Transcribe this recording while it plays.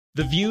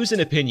The views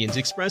and opinions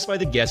expressed by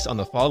the guests on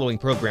the following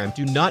program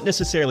do not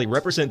necessarily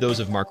represent those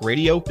of Mark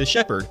Radio, The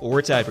Shepherd, or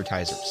its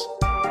advertisers.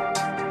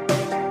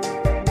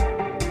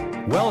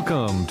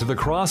 Welcome to the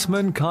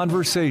Crossman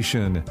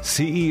Conversation,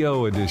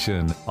 CEO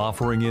Edition,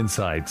 offering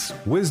insights,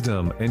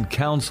 wisdom, and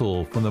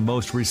counsel from the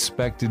most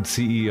respected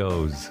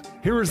CEOs.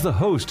 Here is the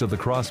host of the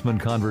Crossman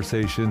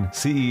Conversation,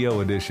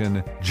 CEO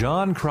Edition,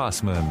 John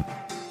Crossman.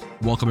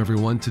 Welcome,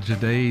 everyone, to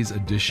today's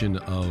edition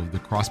of the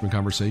Crossman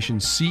Conversation,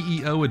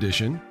 CEO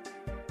Edition.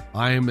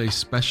 I am a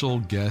special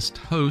guest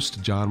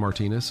host, John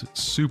Martinez.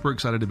 Super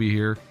excited to be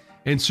here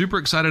and super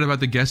excited about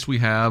the guest we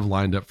have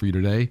lined up for you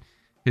today.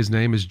 His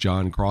name is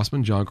John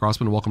Crossman. John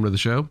Crossman, welcome to the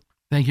show.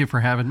 Thank you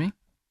for having me.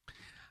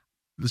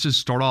 Let's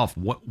just start off.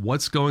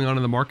 What's going on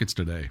in the markets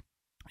today?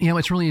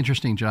 It's really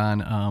interesting,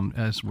 John,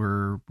 as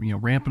we're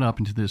ramping up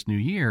into this new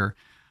year,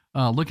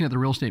 looking at the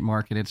real estate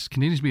market, it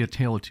continues to be a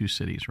tale of two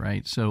cities,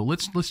 right? So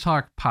let's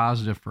talk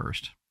positive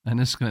first. And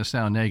this is going to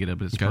sound negative,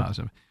 but it's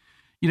positive.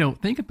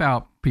 Think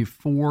about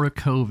before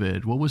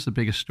COVID, what was the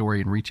biggest story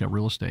in retail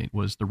real estate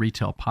was the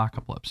retail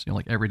apocalypse,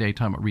 like every day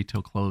talking about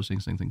retail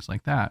closings and things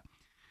like that.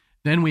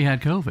 Then we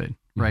had COVID,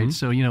 right?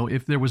 Mm-hmm. So,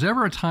 if there was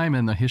ever a time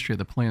in the history of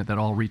the planet that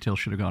all retail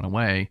should have gone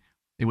away,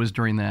 it was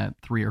during that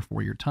 3 or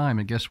 4 year time.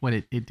 And guess what?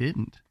 It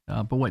didn't.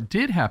 But what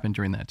did happen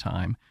during that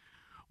time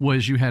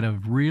was you had a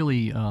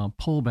really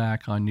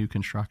pullback on new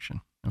construction.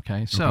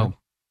 Okay. So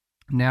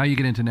now you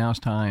get into now's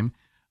time.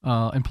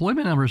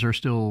 Employment numbers are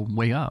still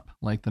way up.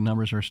 Like the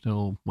numbers are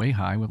still way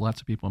high with lots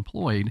of people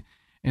employed.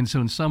 And so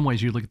in some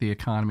ways you look at the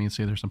economy and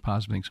say there's some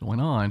positive things going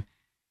on.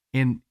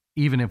 And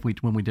even if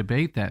when we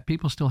debate that,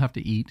 people still have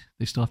to eat,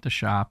 they still have to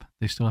shop,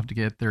 they still have to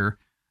get their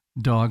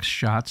dogs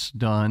shots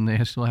done.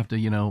 They still have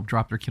to,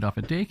 drop their kid off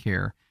at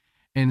daycare.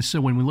 And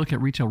so when we look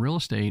at retail real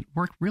estate,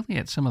 we're really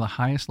at some of the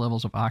highest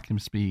levels of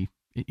occupancy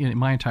in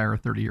my entire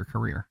 30-year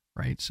career,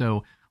 right?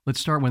 So let's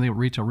start with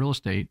retail real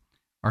estate.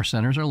 Our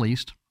centers are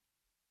leased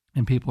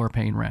and people are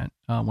paying rent.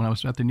 When I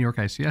was at the New York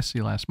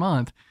ICSC last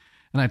month,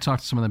 and I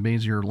talked to some of the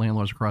major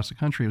landlords across the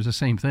country, it was the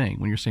same thing.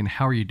 When you're saying,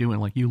 how are you doing?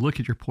 Like you look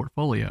at your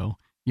portfolio,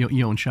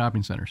 you own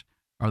shopping centers.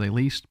 Are they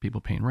leased?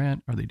 People paying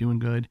rent? Are they doing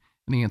good?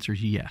 And the answer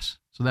is yes.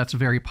 So that's a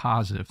very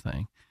positive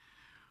thing.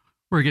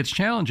 Where it gets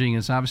challenging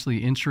is obviously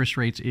the interest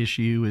rates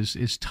issue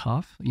is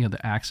tough.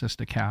 The access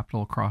to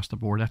capital across the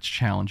board, that's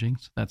challenging.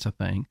 So that's a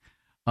thing.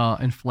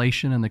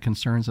 Inflation and the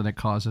concerns that it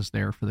causes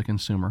there for the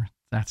consumer,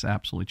 that's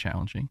absolutely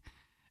challenging.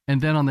 And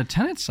then on the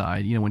tenant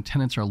side, when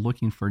tenants are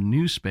looking for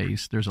new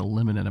space, there's a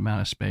limited amount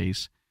of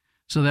space.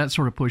 So that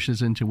sort of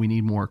pushes into we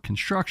need more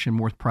construction,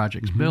 more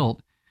projects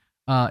built.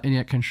 And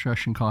yet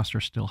construction costs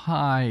are still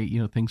high.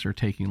 Things are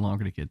taking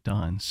longer to get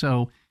done.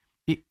 So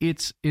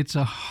it's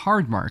a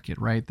hard market,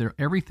 right?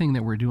 Everything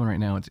that we're doing right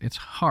now, it's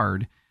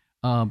hard,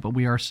 but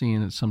we are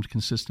seeing some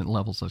consistent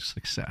levels of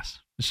success.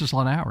 It's just a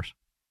lot of hours.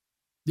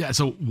 Yeah.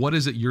 So what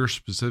is it you're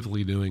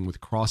specifically doing with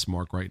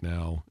CrossMarc right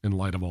now in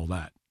light of all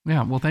that?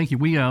 Yeah. Well, thank you.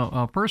 We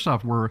first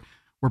off, we're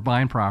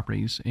buying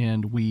properties,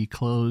 and we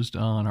closed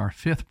on our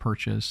 5th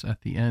purchase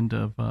at the end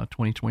of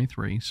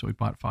 2023. So we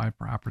bought 5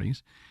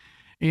 properties.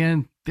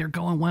 And they're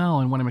going well.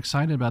 And what I'm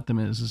excited about them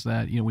is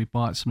that, we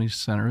bought some of these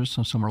centers,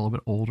 some are a little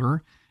bit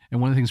older. And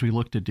one of the things we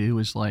look to do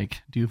is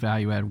do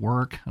value add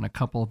work. And a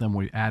couple of them,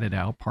 we added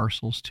out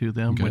parcels to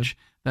them, which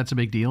that's a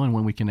big deal. And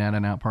when we can add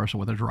an out parcel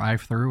with a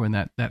drive through, and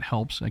that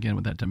helps again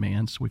with that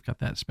demand. So we've got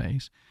that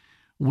space.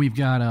 We've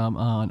got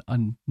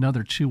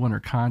another 2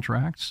 under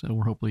contract, so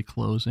we're hopefully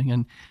closing.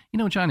 And,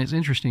 John, it's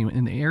interesting.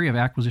 In the area of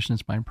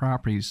acquisitions buying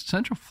properties,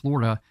 Central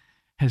Florida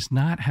has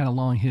not had a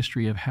long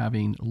history of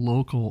having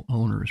local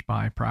owners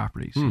buy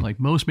properties. Like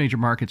most major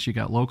markets, you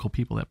got local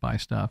people that buy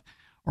stuff.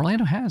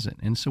 Orlando hasn't.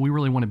 And so we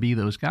really want to be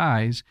those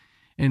guys.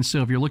 And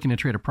so if you're looking to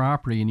trade a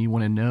property and you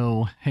want to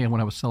know, hey, I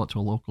want to sell it to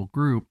a local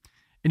group,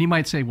 and you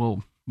might say,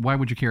 well, why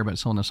would you care about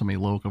selling to somebody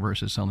local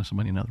versus selling to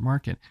somebody in another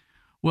market?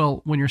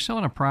 Well, when you're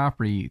selling a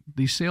property,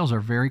 these sales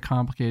are very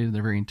complicated.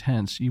 They're very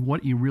intense.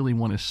 What you really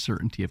want is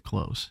certainty of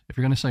close. If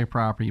you're going to sell a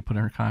property, you put it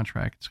under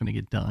contract, it's going to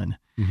get done.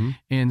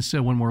 And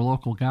so when we're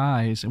local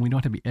guys and we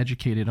don't have to be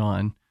educated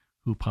on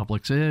who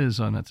Publix is,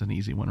 and that's an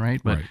easy one,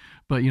 right? But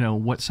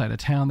what side of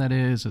town that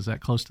is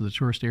that close to the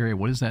tourist area?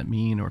 What does that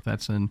mean? Or if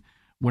that's in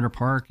Winter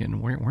Park,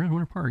 and where's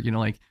Winter Park?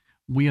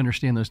 We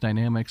understand those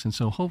dynamics, and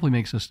so hopefully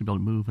makes us to be able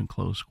to move and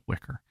close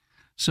quicker.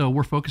 So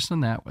we're focused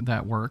on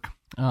that work.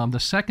 The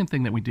second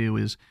thing that we do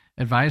is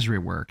advisory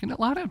work. And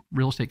a lot of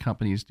real estate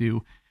companies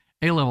do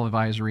A-level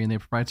advisory, and they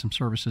provide some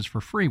services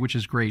for free, which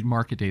is great,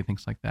 market day,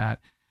 things like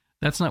that.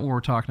 That's not what we're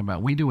talking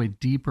about. We do a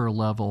deeper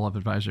level of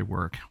advisory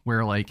work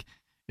where,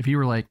 if you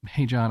were like,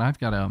 hey, John, I've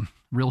got a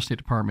real estate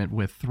department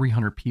with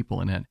 300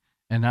 people in it,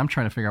 and I'm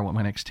trying to figure out what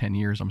my next 10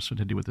 years I'm supposed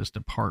to do with this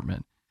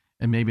department.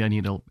 And maybe I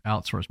need to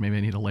outsource. Maybe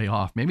I need to lay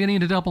off. Maybe I need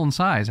to double in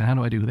size. And how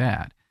do I do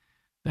that?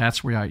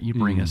 That's where you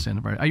bring us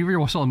in. I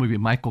ever saw the movie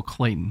Michael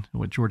Clayton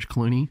with George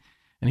Clooney,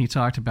 and he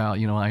talked about,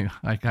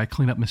 I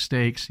clean up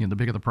mistakes. The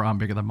bigger the problem,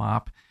 bigger the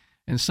mop.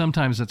 And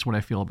sometimes that's what I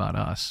feel about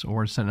us.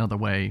 Or said another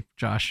way,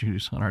 Josh,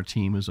 who's on our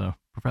team, is a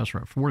professor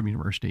at Fordham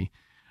University.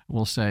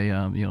 will say,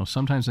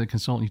 sometimes as a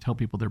consultant, you tell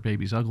people their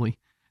baby's ugly.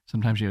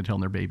 Sometimes you tell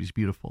them their baby's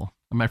beautiful.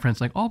 And my friend's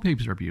like, all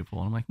babies are beautiful.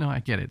 And I'm like, no, I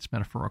get it. It's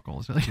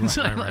metaphorical. It's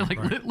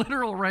right.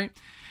 Literal, right?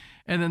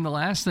 And then the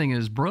last thing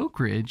is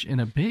brokerage.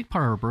 And a big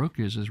part of our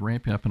brokerage is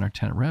ramping up in our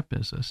tenant rep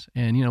business.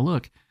 And,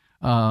 look,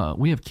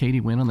 we have Katie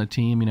Wynn on the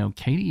team.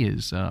 Katie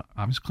is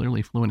obviously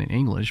clearly fluent in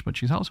English, but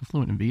she's also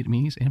fluent in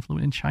Vietnamese and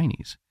fluent in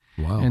Chinese.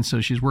 Wow. And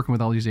so she's working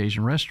with all these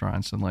Asian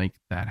restaurants, and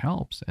that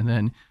helps. And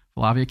then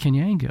Flavia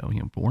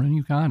Kenyango, born in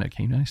Uganda,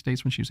 came to the United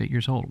States when she was 8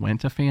 years old,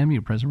 went to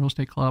FAMU, President Real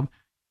Estate Club,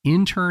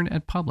 intern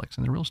at Publix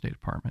in the real estate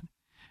department,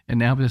 and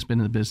now has been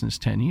in the business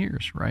 10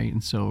 years, right?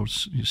 And so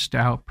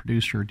stout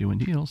producer doing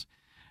deals.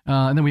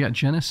 And then we got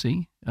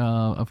Genesee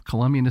of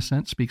Colombian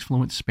descent, speaks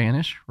fluent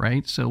Spanish,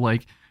 right? So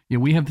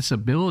we have this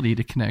ability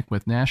to connect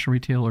with national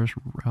retailers,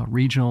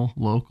 regional,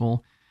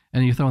 local,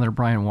 and you throw in there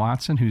Brian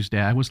Watson, whose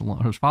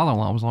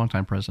father-in-law was a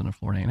longtime president of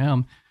Florida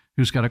A&M,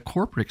 who's got a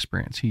corporate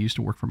experience. He used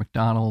to work for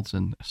McDonald's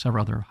and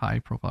several other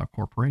high-profile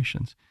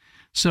corporations.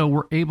 So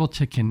we're able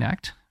to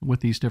connect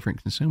with these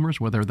different consumers,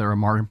 whether they're a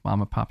mom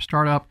and pop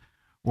startup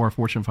or a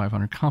Fortune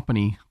 500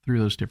 company, through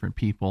those different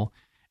people,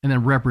 and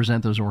then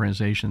represent those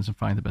organizations and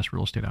find the best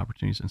real estate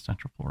opportunities in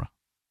Central Florida.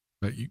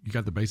 But you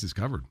got the bases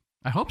covered.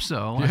 I hope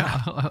so.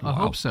 Yeah. I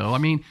hope so. I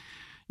mean,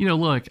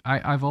 look,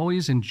 I've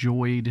always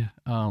enjoyed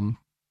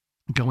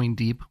going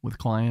deep with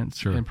clients.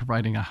 Sure. And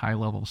providing a high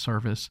level of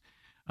service.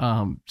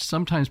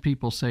 Sometimes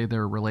people say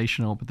they're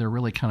relational, but they're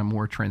really kind of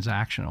more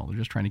transactional. They're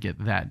just trying to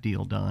get that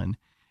deal done.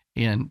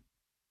 And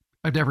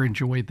I've never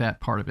enjoyed that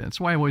part of it. That's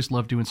why I always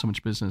love doing so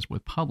much business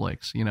with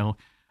Publix.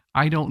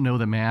 I don't know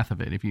the math of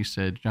it. If you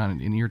said,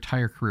 John, in your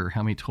entire career,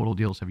 how many total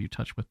deals have you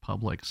touched with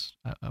Publix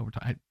over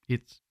time?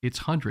 It's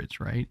hundreds,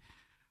 right?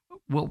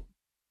 Well,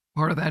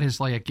 part of that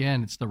is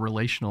again, it's the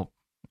relational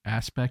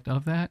aspect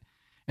of that.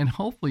 And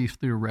hopefully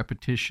through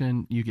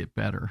repetition, you get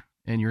better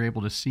and you're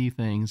able to see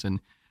things and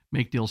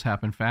make deals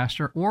happen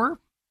faster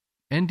or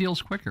end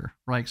deals quicker,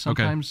 right?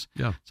 Sometimes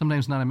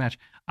not a match.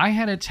 I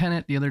had a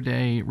tenant the other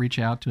day reach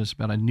out to us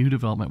about a new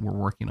development we're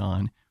working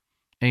on,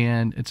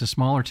 and it's a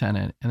smaller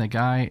tenant, and the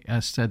guy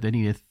said they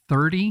needed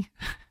 30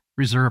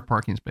 reserved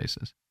parking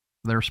spaces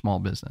for their small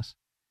business.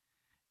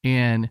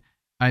 And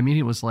I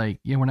immediately was like,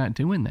 yeah, we're not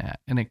doing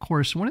that. And of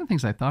course, one of the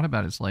things I thought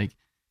about is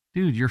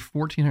dude, you're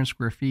 1,400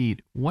 square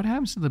feet. What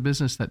happens to the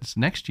business that's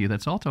next to you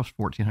that's also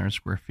 1,400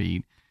 square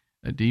feet?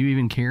 Do you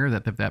even care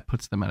that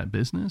puts them out of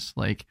business?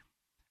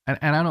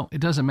 And I don't.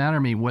 It doesn't matter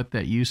to me what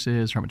that use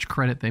is, or how much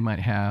credit they might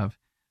have.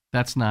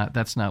 That's not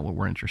what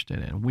we're interested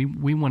in.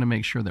 We want to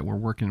make sure that we're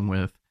working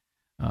with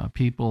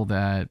people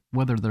that,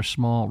 whether they're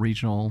small,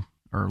 regional,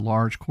 or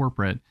large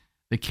corporate,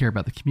 they care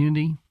about the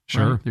community.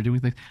 Sure, right? They're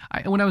doing things.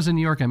 When I was in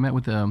New York, I met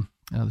with the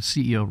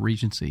CEO of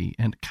Regency,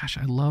 and gosh,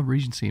 I love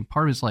Regency. And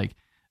part of it's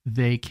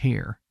they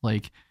care.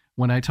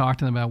 When I talk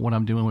to them about what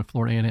I'm doing with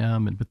Florida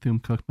A&M and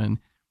Bethune-Cookman,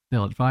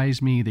 they'll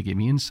advise me. They give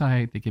me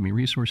insight. They give me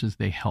resources.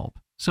 They help.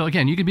 So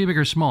again, you can be big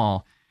or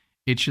small.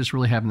 It's just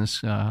really having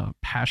this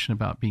passion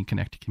about being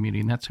connected to community,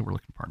 and that's who we're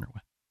looking to partner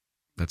with.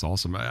 That's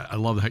awesome. I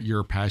love that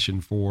your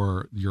passion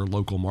for your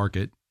local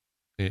market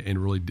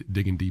and really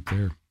digging deep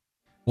there.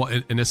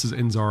 Well, and this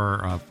ends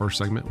our first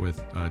segment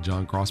with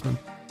John Crossman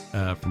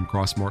from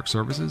CrossMarc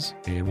Services,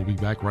 and we'll be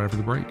back right after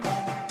the break.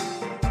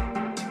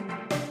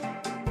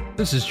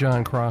 This is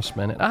John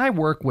Crossman, and I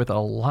work with a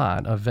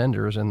lot of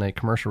vendors in the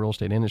commercial real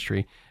estate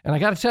industry. And I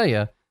got to tell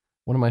you,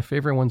 one of my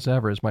favorite ones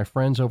ever is my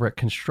friends over at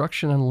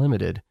Construction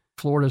Unlimited,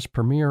 Florida's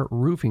premier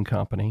roofing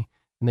company,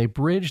 and they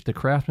bridge the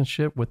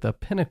craftsmanship with the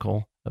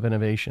pinnacle of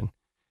innovation.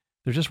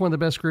 They're just one of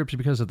the best groups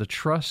because of the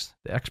trust,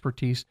 the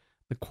expertise,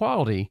 the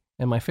quality,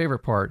 and my favorite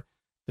part,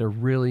 they're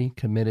really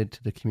committed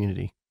to the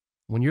community.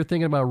 When you're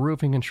thinking about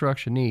roofing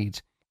construction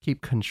needs,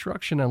 keep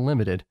Construction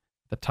Unlimited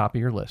at the top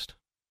of your list.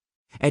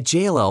 At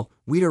JLL,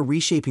 we are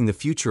reshaping the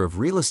future of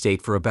real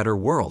estate for a better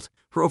world.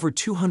 For over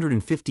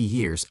 250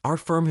 years, our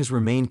firm has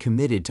remained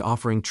committed to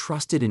offering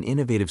trusted and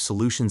innovative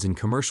solutions in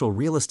commercial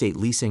real estate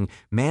leasing,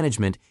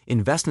 management,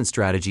 investment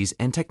strategies,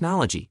 and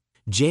technology.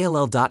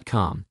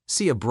 JLL.com.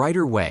 See a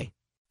brighter way.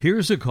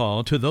 Here's a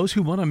call to those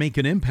who want to make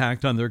an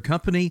impact on their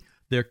company,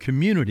 their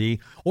community,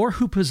 or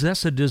who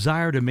possess a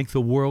desire to make the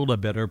world a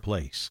better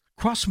place.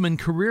 Crossman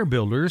Career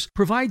Builders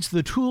provides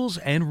the tools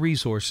and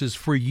resources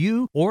for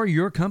you or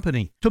your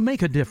company to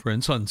make a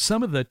difference on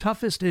some of the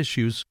toughest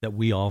issues that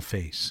we all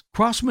face.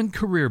 Crossman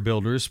Career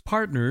Builders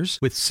partners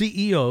with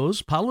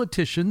CEOs,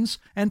 politicians,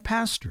 and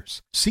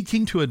pastors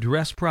seeking to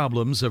address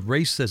problems of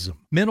racism,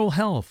 mental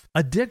health,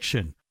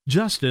 addiction,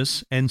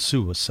 justice, and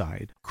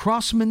suicide.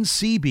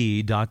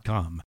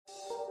 CrossmanCB.com.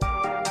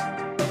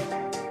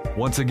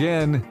 Once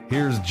again,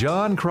 here's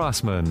John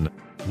Crossman.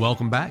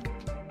 Welcome back.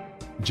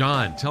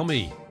 John, tell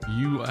me,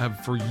 you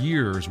have for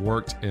years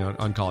worked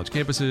on college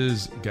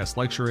campuses, guest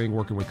lecturing,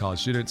 working with college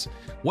students.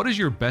 What is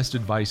your best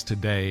advice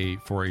today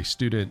for a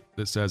student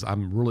that says,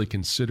 I'm really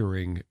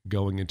considering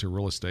going into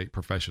real estate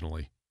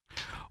professionally?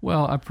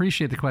 Well, I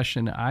appreciate the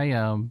question.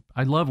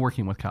 I love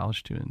working with college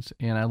students,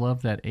 and I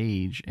love that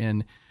age.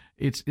 And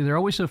they're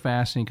always so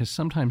fascinating because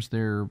sometimes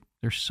they're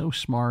so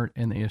smart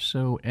and they are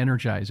so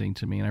energizing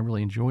to me, and I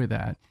really enjoy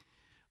that.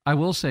 I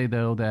will say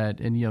though that,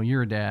 and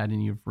you're a dad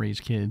and you've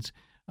raised kids.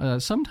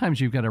 Sometimes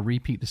you've got to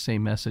repeat the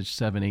same message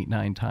 7, 8,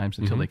 9 times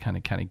until they kind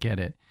of get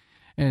it.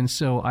 And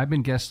so I've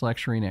been guest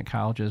lecturing at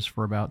colleges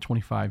for about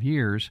 25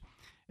 years.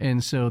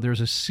 And so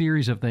there's a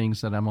series of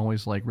things that I'm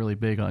always like really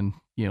big on,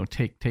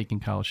 taking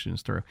college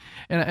students through.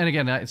 And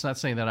again, it's not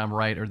saying that I'm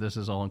right or this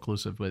is all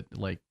inclusive, but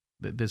like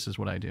this is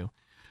what I do.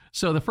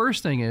 So the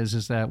first thing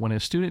is that when a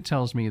student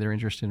tells me they're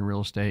interested in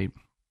real estate,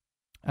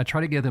 I try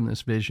to give them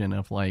this vision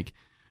of like,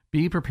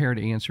 be prepared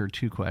to answer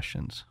 2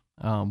 questions.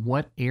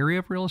 What area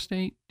of real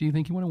estate do you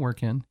think you want to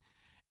work in?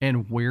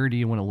 And where do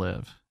you want to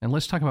live? And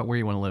let's talk about where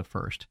you want to live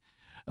first.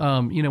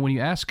 When you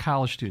ask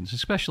college students,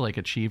 especially like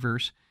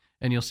achievers,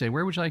 and you'll say,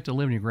 where would you like to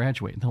live when you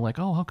graduate? And they're like,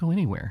 oh, I'll go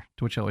anywhere.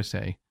 To which I always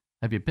say,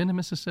 have you been to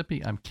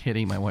Mississippi? I'm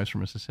kidding. My wife's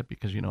from Mississippi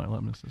because I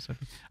love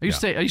Mississippi. I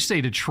used to say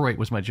Detroit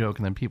was my joke,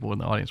 and then people in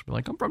the audience would be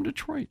like, I'm from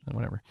Detroit, and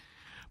whatever.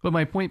 But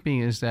my point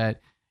being is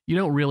that you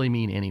don't really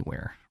mean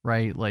anywhere,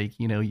 right? Like,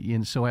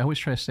 and so I always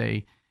try to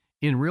say,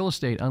 in real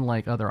estate,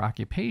 unlike other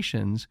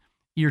occupations,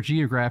 you're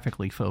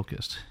geographically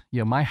focused.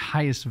 My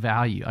highest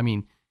value, I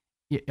mean,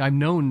 I'm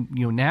known,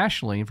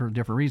 nationally for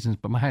different reasons,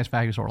 but my highest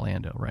value is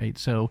Orlando, right?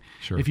 So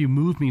if you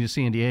move me to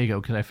San Diego,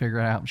 could I figure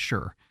it out?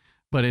 Sure.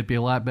 But it'd be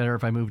a lot better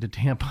if I moved to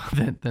Tampa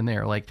than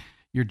there. Like,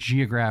 you're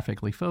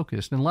geographically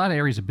focused. In a lot of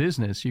areas of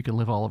business, you can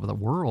live all over the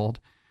world.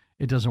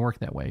 It doesn't work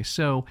that way.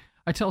 So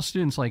I tell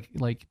students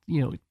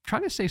try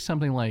to say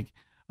something like,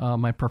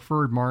 my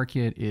preferred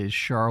market is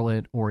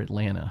Charlotte or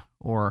Atlanta,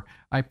 or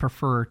I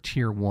prefer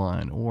tier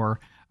 1, or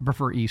I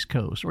prefer East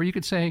Coast. Or you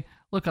could say,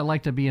 look, I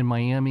like to be in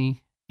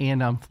Miami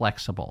and I'm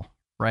flexible,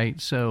 right?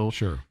 So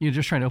you're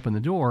just trying to open the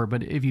door.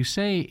 But if you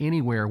say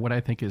anywhere, what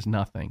I think is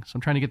nothing. So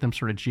I'm trying to get them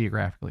sort of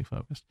geographically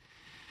focused.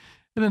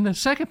 And then the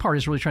second part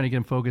is really trying to get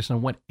them focused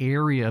on what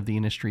area of the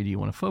industry do you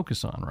want to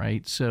focus on,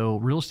 right? So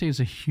real estate is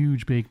a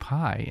huge, big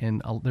pie.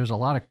 And there's a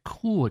lot of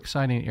cool,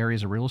 exciting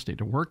areas of real estate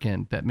to work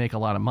in that make a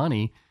lot of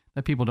money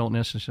that people don't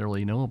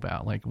necessarily know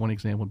about. Like one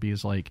example would be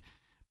like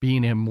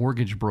being a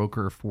mortgage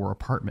broker for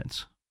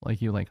apartments. Like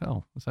you're like,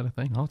 oh, is that a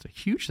thing? Oh, it's a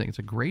huge thing. It's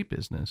a great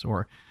business.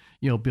 Or,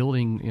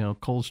 building,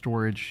 cold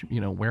storage,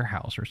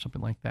 warehouse or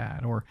something like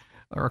that, or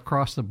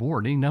across the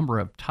board, any number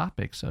of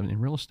topics in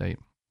real estate.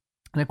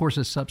 And of course, a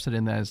subset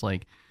in that is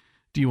like,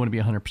 do you want to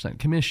be 100%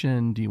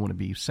 commission? Do you want to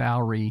be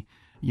salary?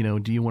 Do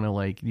you want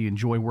to do you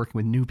enjoy working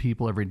with new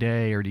people every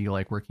day, or do you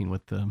like working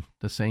with the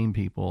same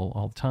people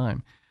all the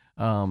time?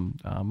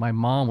 My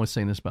mom was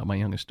saying this about my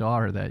youngest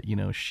daughter, that,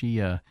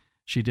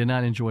 she did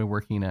not enjoy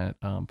working at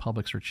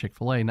Publix or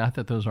Chick-fil-A. Not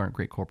that those aren't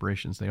great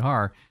corporations. They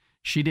are.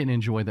 She didn't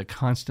enjoy the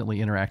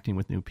constantly interacting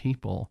with new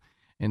people.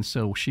 And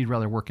so she'd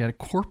rather work at a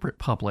corporate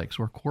Publix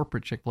or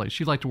corporate Chick-fil-A.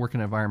 She'd like to work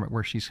in an environment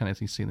where she's kind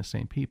of seeing the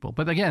same people.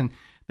 But again,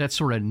 that's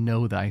sort of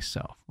know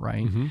thyself,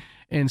 right? Mm-hmm.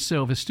 And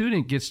so if a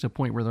student gets to a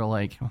point where they're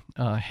like,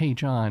 hey,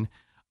 John,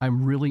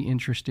 I'm really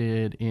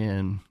interested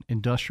in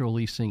industrial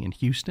leasing in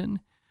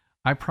Houston,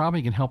 I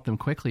probably can help them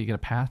quickly get a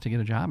path to get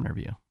a job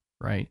interview,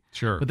 right?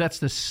 Sure. But that's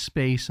the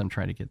space I'm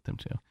trying to get them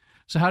to.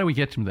 So how do we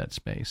get them to that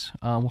space?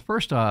 Well,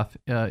 first off,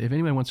 if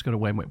anyone wants to go to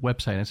my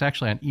website, it's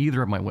actually on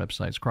either of my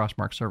websites,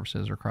 CrossMarc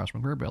Services or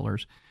Crossman Career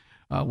Builders,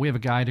 we have a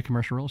guide to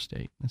commercial real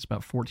estate. It's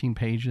about 14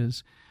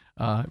 pages.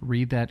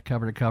 Read that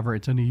cover to cover.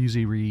 It's an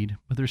easy read,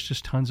 but there's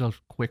just tons of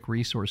quick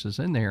resources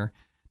in there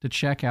to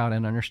check out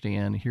and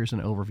understand. Here's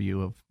an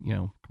overview of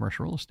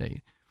commercial real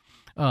estate.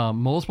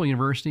 Multiple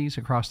universities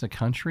across the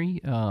country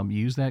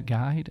use that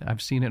guide.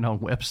 I've seen it on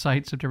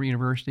websites of different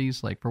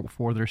universities, like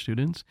for their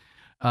students.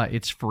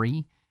 It's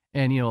free.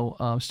 And,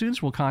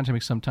 students will contact me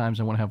sometimes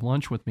and want to have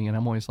lunch with me. And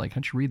I'm always like,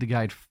 can't you read the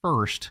guide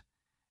first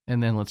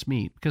and then let's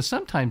meet? Because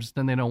sometimes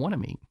then they don't want to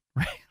meet,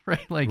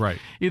 right?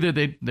 Either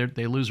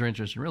they lose their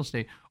interest in real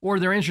estate, or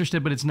they're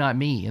interested, but it's not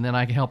me. And then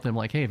I can help them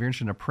like, hey, if you're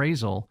interested in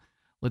appraisal,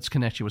 let's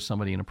connect you with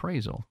somebody in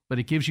appraisal. But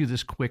it gives you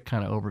this quick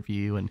kind of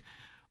overview. And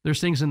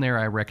there's things in there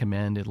I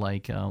recommended,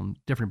 like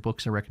different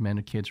books I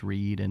recommended kids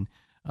read, and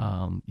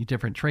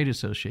different trade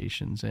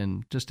associations.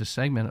 And just a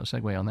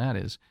segue on that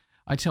is,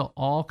 I tell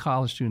all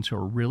college students who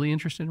are really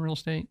interested in real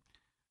estate,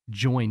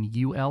 join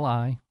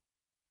ULI,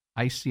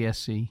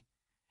 ICSC,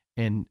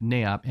 and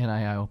NAIOP,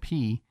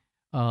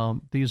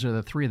 NIIOP. These are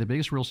the three of the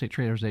biggest real estate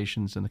trade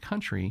organizations in the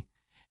country,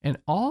 and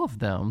all of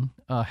them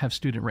have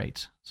student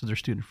rates, so they're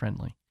student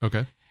friendly.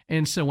 Okay.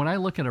 And so when I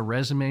look at a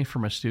resume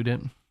from a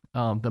student,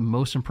 the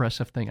most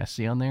impressive thing I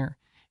see on there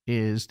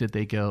is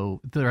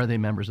are they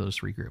members of those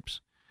three groups?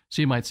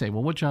 So you might say,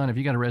 well, John, have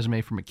you got a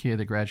resume from a kid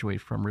that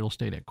graduated from real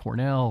estate at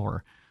Cornell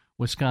or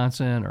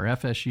Wisconsin or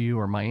FSU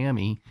or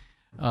Miami,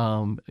 but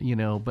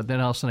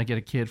then all of a sudden I get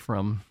a kid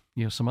from,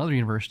 some other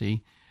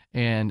university,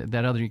 and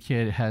that other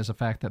kid has the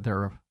fact that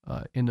they're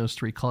in those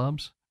three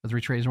clubs, the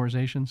three trades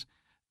organizations.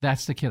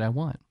 That's the kid I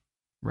want,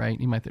 right?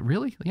 You might think,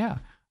 really? Yeah.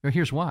 Or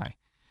here's why.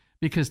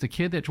 Because the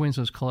kid that joins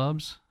those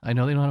clubs, I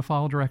know they know how to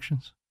follow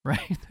directions,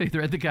 right? They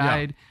read the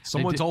guide. Yeah.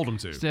 Someone told them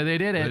to. So they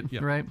did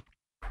it, right?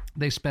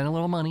 They spent a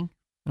little money,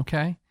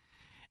 okay?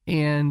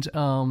 And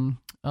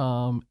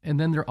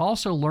then they're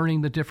also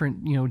learning the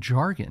different,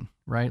 jargon,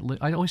 right?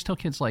 I always tell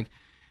kids, like,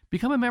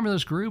 become a member of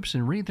those groups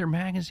and read their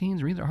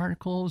magazines, read their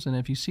articles. And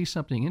if you see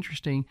something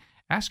interesting,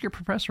 ask your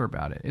professor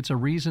about it. It's a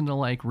reason to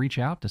like reach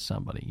out to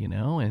somebody,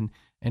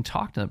 and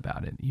talk to them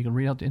about it. You can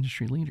reach out to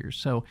industry leaders.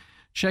 So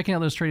checking out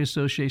those trade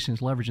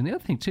associations, leverage. And the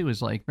other thing too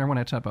is, like, remember when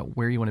I talked about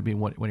where you want to be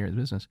when you're in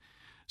the business?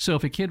 So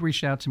if a kid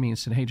reached out to me and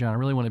said, hey, John, I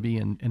really want to be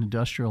in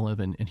industrial live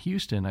in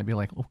Houston, I'd be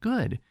like, well,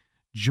 good.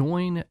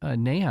 Join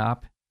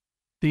NAIOP,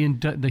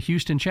 the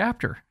Houston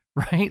chapter,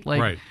 right?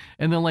 Right.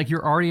 And then, like,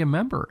 you're already a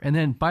member. And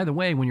then, by the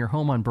way, when you're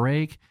home on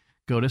break,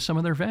 go to some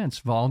of their events,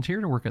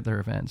 volunteer to work at their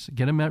events,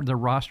 get their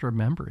roster of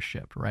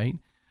membership, right?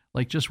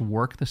 Like, just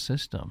work the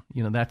system.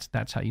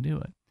 That's how you do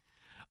it.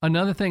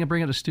 Another thing I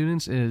bring up to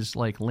students is,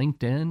 like,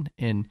 LinkedIn,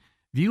 and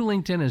view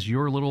LinkedIn as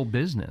your little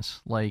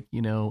business, like,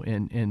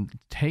 and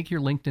take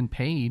your LinkedIn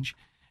page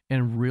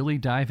and really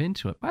dive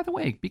into it. By the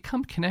way,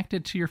 become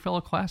connected to your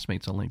fellow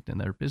classmates on LinkedIn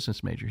that are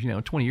business majors.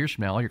 20 years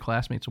from now, all your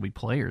classmates will be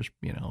players,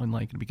 and,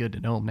 like, it'd be good to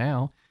know them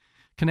now.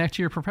 Connect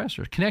to your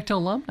professors, connect to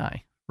alumni,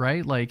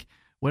 right? Like,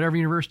 whatever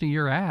university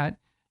you're at,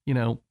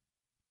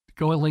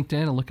 go at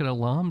LinkedIn and look at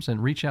alums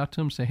and reach out to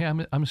them, say, hey,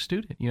 I'm a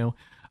student.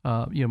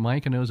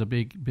 Mike, I know, is a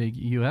big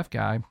UF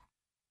guy.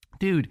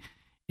 Dude,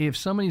 if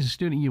somebody's a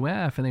student at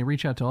UF and they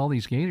reach out to all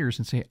these Gators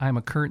and say, I'm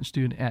a current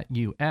student at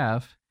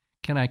UF,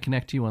 can I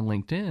connect you on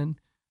LinkedIn?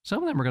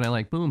 Some of them are going to,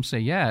 like, boom, say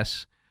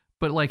yes.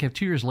 But, like, if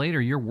 2 years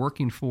later you're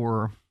working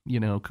for,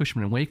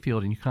 Cushman and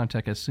Wakefield, and you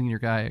contact a senior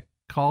guy at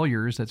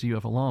Colliers that's a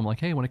UF alum,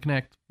 like, hey, I want to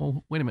connect.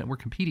 Well, wait a minute, we're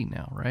competing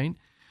now, right?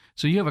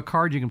 So you have a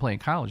card you can play in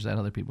college that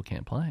other people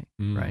can't play,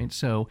 right?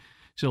 So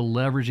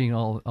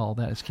leveraging all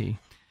that is key.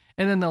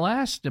 And then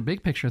the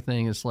big picture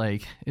thing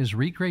is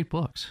read great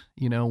books.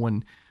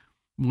 When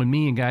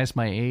me and guys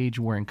my age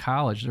were in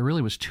college, there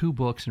really was 2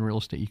 books in real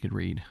estate you could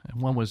read.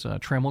 One was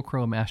Trammell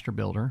Crow, Master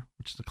Builder,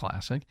 which is a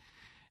classic.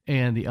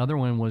 And the other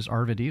one was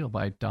Art of a Deal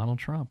by Donald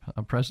Trump,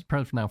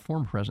 now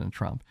former President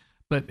Trump.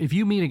 But if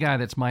you meet a guy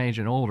that's my age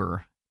and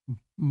older,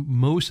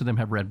 most of them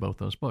have read both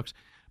those books.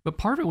 But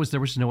part of it was there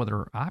was no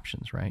other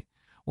options, right?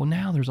 Well,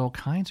 now there's all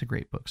kinds of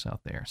great books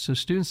out there. So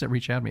students that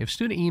reach out to me, if a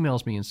student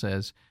emails me and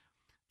says,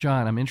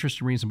 John, I'm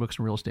interested in reading some books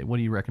in real estate, what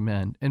do you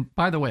recommend? And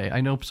by the way,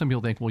 I know some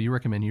people think, well, you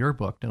recommend your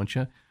book, don't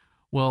you?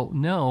 Well,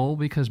 no,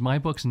 because my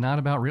book's not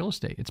about real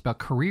estate. It's about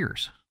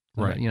careers.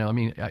 Right.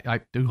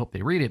 I do hope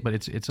they read it, but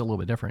it's a little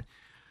bit different.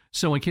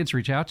 So when kids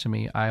reach out to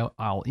me,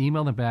 I'll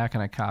email them back,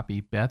 and I copy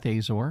Beth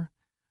Azor,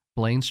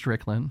 Blaine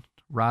Strickland,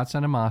 Rod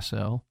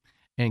Sanamaso,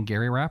 and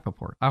Gary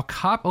Rappaport. I'll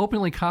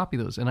openly copy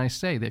those, and I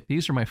say that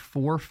these are my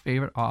 4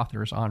 favorite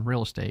authors on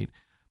real estate.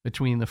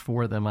 Between the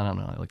 4 of them, I don't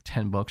know, like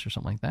 10 books or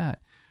something like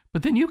that.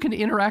 But then you can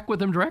interact with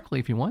them directly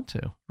if you want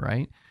to,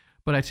 right?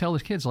 But I tell the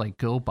kids, like,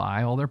 go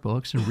buy all their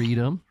books and read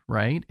them,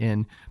 right?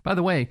 And by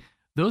the way,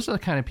 those are the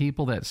kind of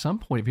people that at some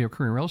point, if you have a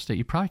career in real estate,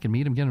 you probably can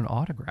meet them, get an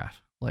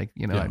autograph. Like,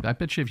 I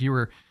bet you if you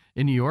were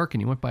in New York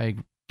and you went by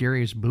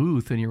Gary's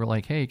booth and you were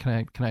like, hey,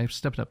 can I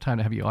step up time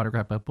to have you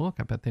autograph my book?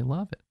 I bet they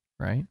love it,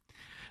 right?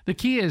 The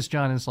key is,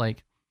 John, is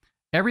like,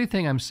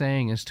 everything I'm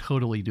saying is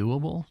totally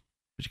doable,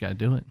 but you got to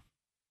do it.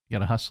 You got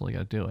to hustle. You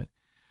got to do it.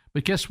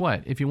 But guess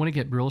what? If you want to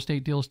get real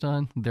estate deals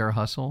done, they're a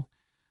hustle.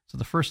 So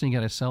the first thing you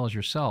got to sell is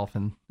yourself.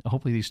 And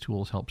hopefully these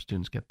tools help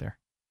students get there.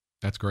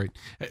 That's great.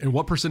 And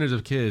what percentage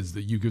of kids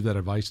that you give that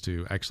advice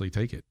to actually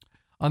take it?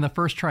 On the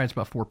first try, it's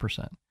about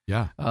 4%.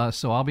 Yeah.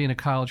 So I'll be in a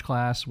college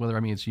class, whether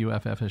it's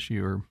UF,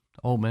 FSU, or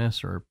Ole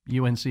Miss, or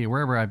UNC, or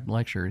wherever I've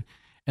lectured,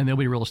 and there'll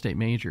be real estate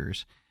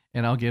majors.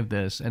 And I'll give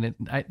this, and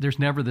there's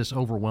never this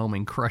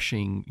overwhelming,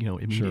 crushing,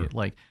 immediate. Sure.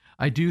 Like,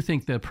 I do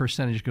think the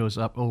percentage goes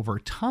up over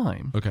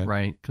time, okay,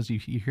 right? Because you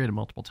hear it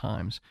multiple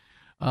times.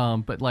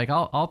 But like,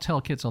 I'll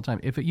tell kids all the time,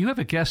 if you have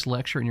a guest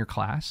lecturer in your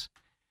class,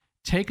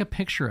 take a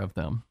picture of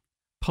them,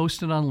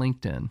 post it on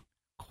LinkedIn,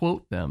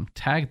 quote them,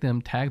 tag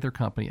their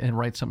company, and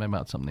write something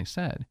about something they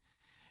said.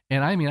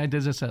 And I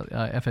did this at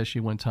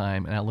FSU one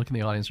time, and I look in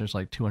the audience, there's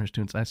like 200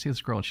 students. I see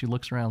this girl, and she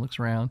looks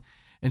around,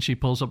 and she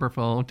pulls up her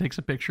phone, takes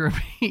a picture of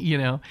me,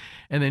 and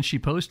then she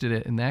posted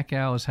it, and that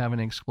gal is having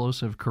an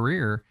explosive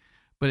career,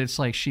 but it's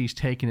like she's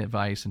taking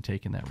advice and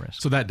taking that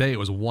risk. So that day it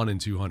was 1 in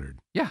 200.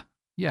 Yeah.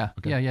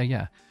 Okay.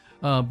 Yeah.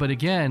 But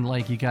again,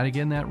 like, you got to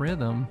get in that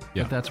rhythm,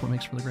 but that's what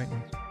makes for the great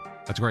ones.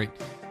 That's great.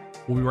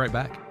 We'll be right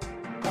back.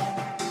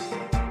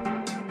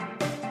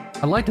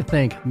 I'd like to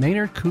thank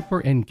Maynard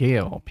Cooper &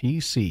 Gale,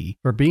 PC,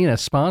 for being a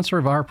sponsor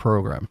of our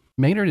program.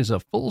 Maynard is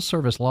a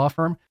full-service law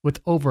firm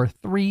with over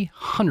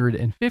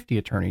 350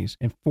 attorneys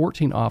and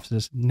 14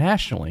 offices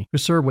nationally who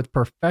serve with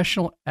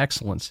professional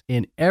excellence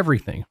in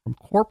everything from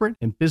corporate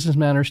and business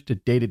matters to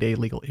day-to-day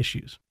legal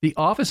issues. The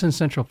office in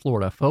Central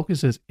Florida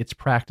focuses its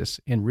practice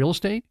in real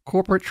estate,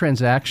 corporate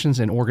transactions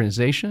and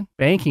organization,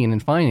 banking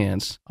and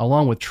finance,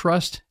 along with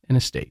trust and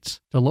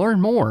estates. To learn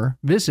more,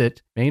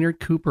 visit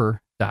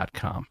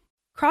MaynardCooper.com.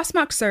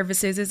 CrossMarc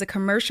Services is a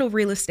commercial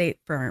real estate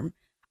firm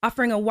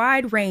offering a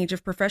wide range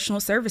of professional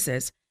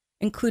services,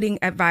 including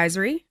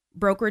advisory,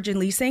 brokerage and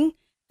leasing,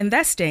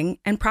 investing,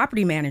 and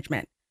property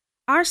management.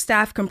 Our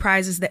staff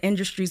comprises the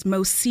industry's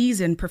most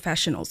seasoned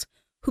professionals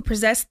who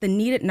possess the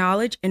needed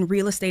knowledge in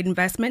real estate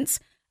investments,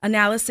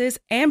 analysis,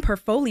 and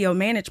portfolio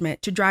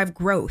management to drive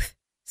growth.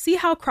 See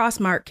how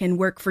CrossMarc can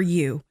work for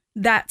you.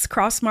 That's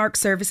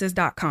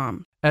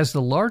CrossMarcServices.com. As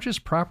the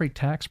largest property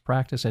tax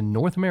practice in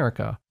North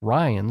America,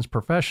 Ryan's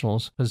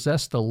professionals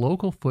possess the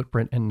local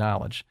footprint and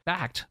knowledge,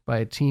 backed by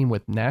a team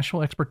with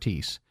national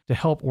expertise to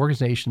help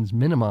organizations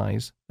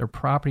minimize their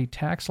property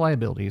tax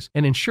liabilities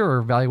and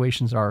ensure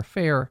valuations are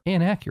fair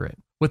and accurate.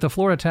 With the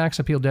Florida tax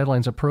appeal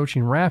deadlines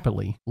approaching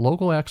rapidly,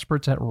 local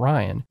experts at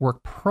Ryan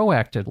work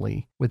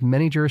proactively with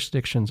many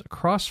jurisdictions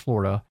across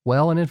Florida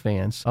well in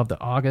advance of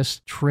the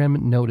August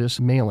trim notice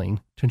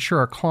mailing to ensure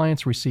our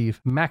clients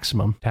receive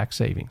maximum tax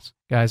savings.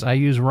 Guys, I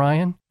use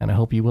Ryan, and I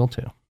hope you will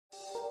too.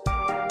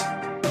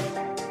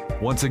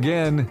 Once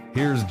again,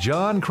 here's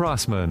John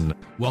Crossman.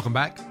 Welcome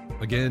back.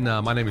 Again,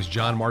 my name is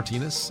John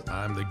Martinez.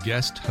 I'm the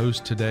guest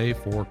host today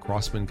for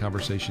Crossman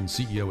Conversation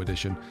CEO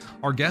Edition.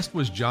 Our guest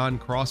was John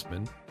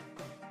Crossman.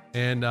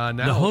 And now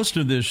the host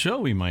of this show,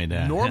 we might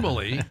add.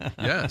 Normally,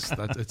 yes,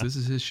 this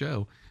is his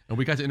show. And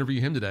we got to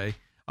interview him today.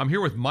 I'm here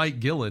with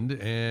Mike Gilland,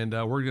 and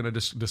we're going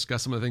to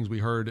discuss some of the things we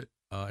heard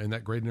in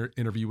that great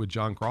interview with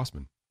John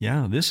Crossman.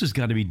 Yeah, this has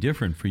got to be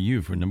different for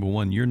you. For number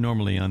one, you're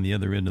normally on the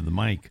other end of the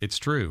mic. It's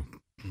true.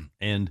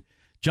 And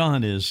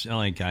John is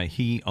like,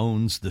 he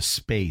owns the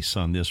space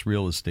on this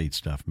real estate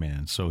stuff,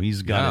 man. So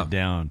he's got it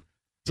down.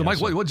 So, Mike,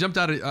 what jumped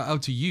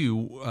out to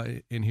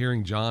you in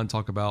hearing John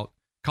talk about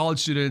college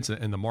students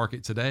and the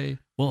market today?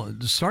 Well,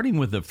 starting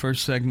with the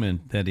first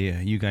segment that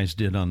you guys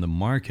did on the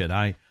market,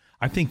 I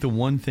think the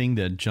one thing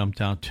that jumped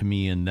out to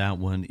me in that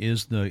one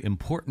is the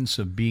importance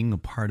of being a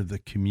part of the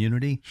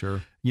community.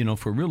 Sure. You know,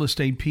 for real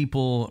estate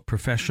people,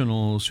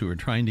 professionals who are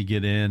trying to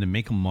get in and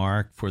make a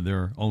mark for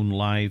their own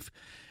life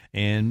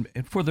and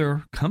for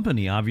their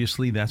company.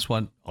 Obviously, that's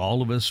what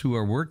all of us who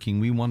are working,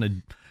 we want to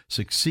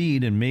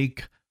succeed and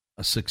make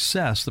a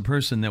success the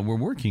person that we're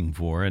working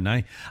for. And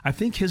I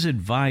think his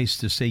advice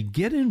to say,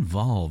 get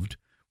involved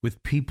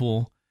with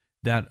people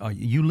that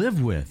you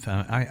live with.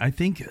 I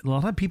think a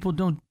lot of people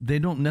don't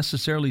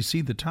necessarily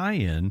see the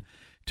tie-in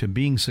to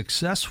being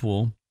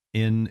successful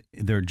in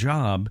their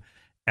job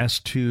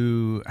as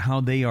to how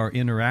they are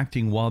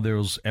interacting while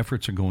those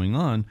efforts are going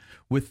on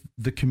with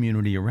the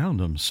community around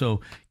them.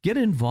 So get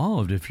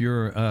involved. If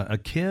you're a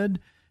kid,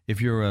 if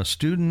you're a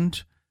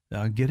student,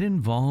 get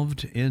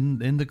involved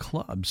in the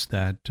clubs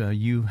that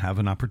you have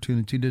an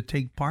opportunity to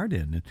take part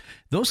in.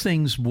 Those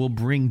things will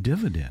bring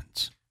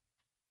dividends.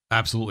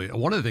 Absolutely.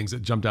 One of the things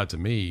that jumped out to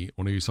me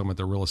when he was talking about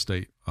the real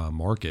estate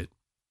market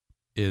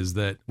is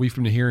that we've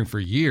been hearing for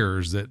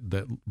years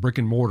that brick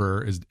and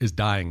mortar is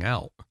dying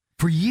out.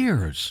 For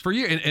years.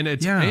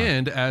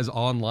 And as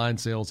online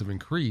sales have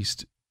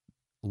increased,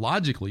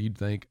 logically you'd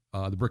think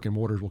the brick and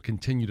mortars will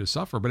continue to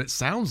suffer. But it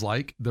sounds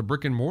like the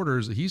brick and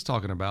mortars that he's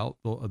talking about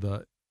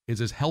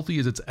is as healthy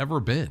as it's ever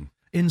been.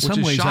 In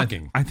some ways,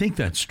 shocking. I think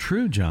that's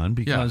true, John,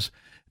 because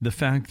the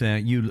fact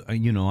that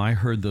I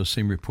heard those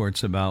same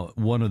reports about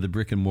one of the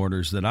brick and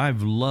mortars that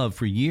I've loved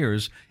for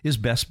years is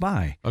Best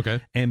Buy.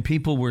 Okay. And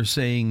people were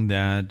saying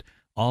that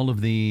all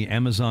of the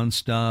Amazon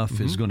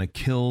stuff is going to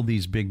kill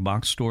these big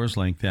box stores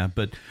like that.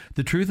 But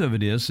the truth of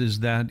it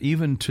is that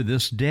even to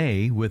this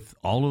day, with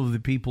all of the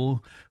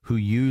people who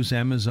use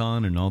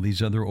Amazon and all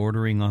these other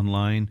ordering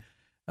online,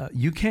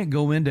 you can't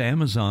go into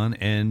Amazon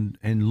and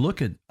look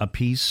at a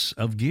piece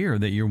of gear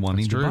that you're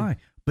wanting to buy.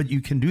 But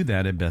you can do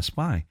that at Best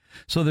Buy.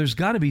 So there's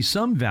got to be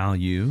some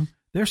value.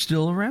 They're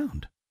still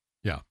around.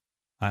 Yeah.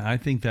 I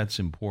think that's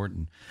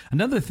important.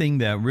 Another thing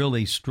that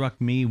really struck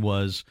me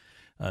was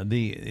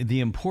the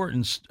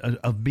importance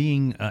of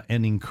being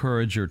an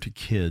encourager to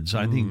kids.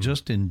 I think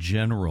just in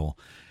general,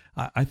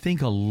 I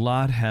think a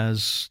lot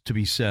has to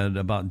be said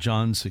about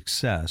John's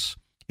success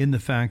in the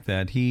fact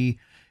that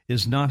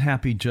is not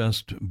happy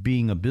just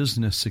being a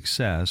business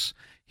success.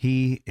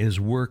 He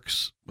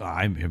works,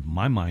 in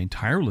my mind,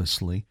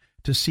 tirelessly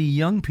to see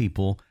young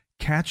people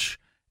catch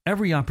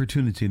every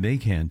opportunity they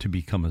can to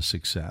become a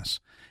success.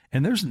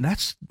 And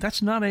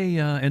that's not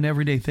an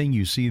everyday thing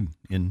you see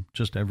in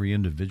just every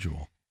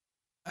individual.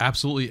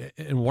 Absolutely.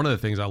 And one of the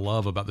things I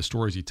love about the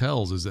stories he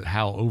tells is that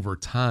how over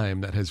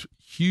time that has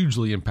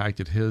hugely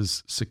impacted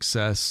his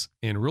success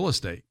in real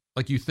estate.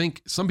 Like, you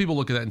think some people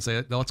look at that and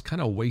say, no, it's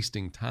kind of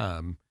wasting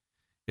time.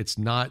 It's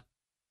not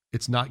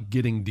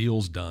getting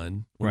deals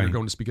done when you're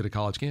going to speak at a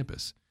college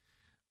campus.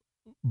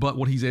 But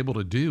what he's able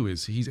to do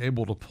is he's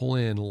able to pull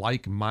in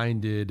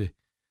like-minded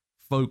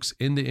folks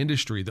in the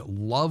industry that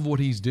love what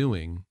he's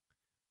doing,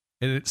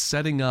 and it's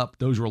setting up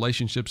those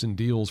relationships and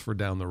deals for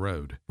down the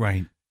road.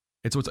 Right.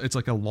 It's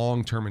like a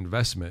long-term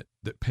investment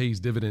that pays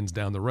dividends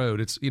down the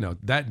road. It's,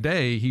 that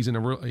day he's at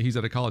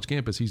a college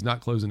campus, he's not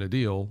closing a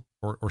deal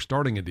or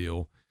starting a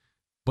deal,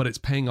 but it's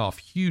paying off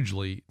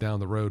hugely down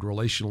the road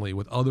relationally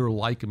with other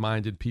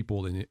like-minded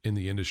people in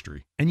the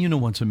industry. And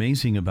what's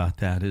amazing about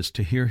that is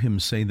to hear him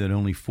say that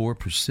only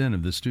 4%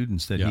 of the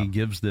students that he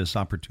gives this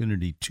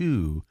opportunity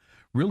to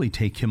really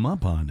take him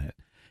up on it.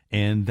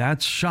 And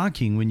that's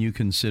shocking when you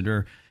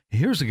consider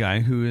Here's a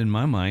guy who, in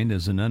my mind,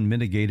 is an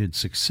unmitigated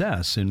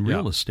success in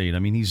real estate. I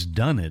mean, he's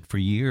done it for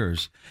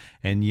years,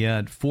 and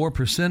yet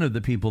 4% of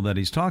the people that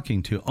he's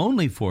talking to,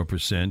 only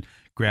 4%,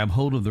 grab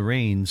hold of the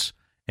reins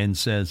and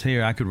says,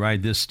 hey, I could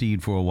ride this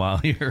steed for a while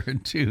here,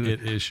 too.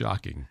 It is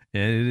shocking.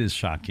 It is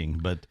shocking.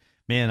 But,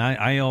 man,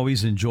 I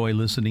always enjoy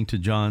listening to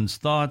John's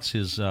thoughts.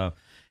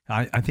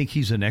 I think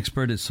he's an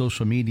expert at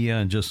social media,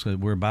 and just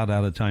we're about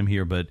out of time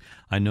here, but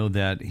I know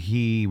that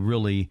he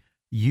really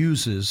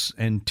uses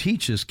and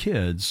teaches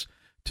kids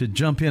to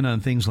jump in on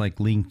things like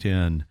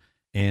LinkedIn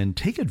and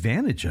take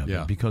advantage of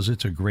it, because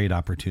it's a great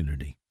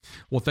opportunity.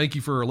 Well, thank you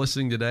for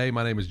listening today.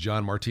 My name is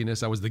John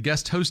Martinez. I was the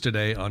guest host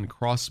today on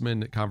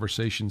Crossman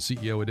Conversation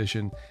CEO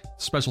Edition.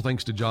 Special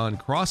thanks to John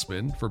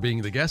Crossman for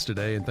being the guest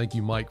today, and thank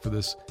you, Mike, for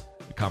this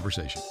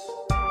conversation.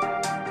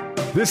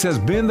 This has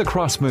been the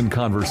Crossman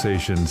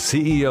Conversation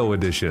CEO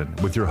Edition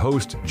with your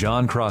host,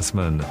 John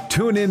Crossman.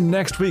 Tune in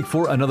next week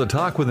for another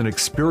talk with an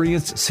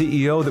experienced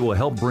CEO that will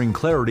help bring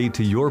clarity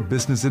to your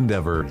business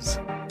endeavors.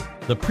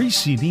 The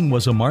preceding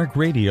was a Mark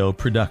Radio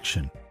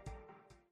production.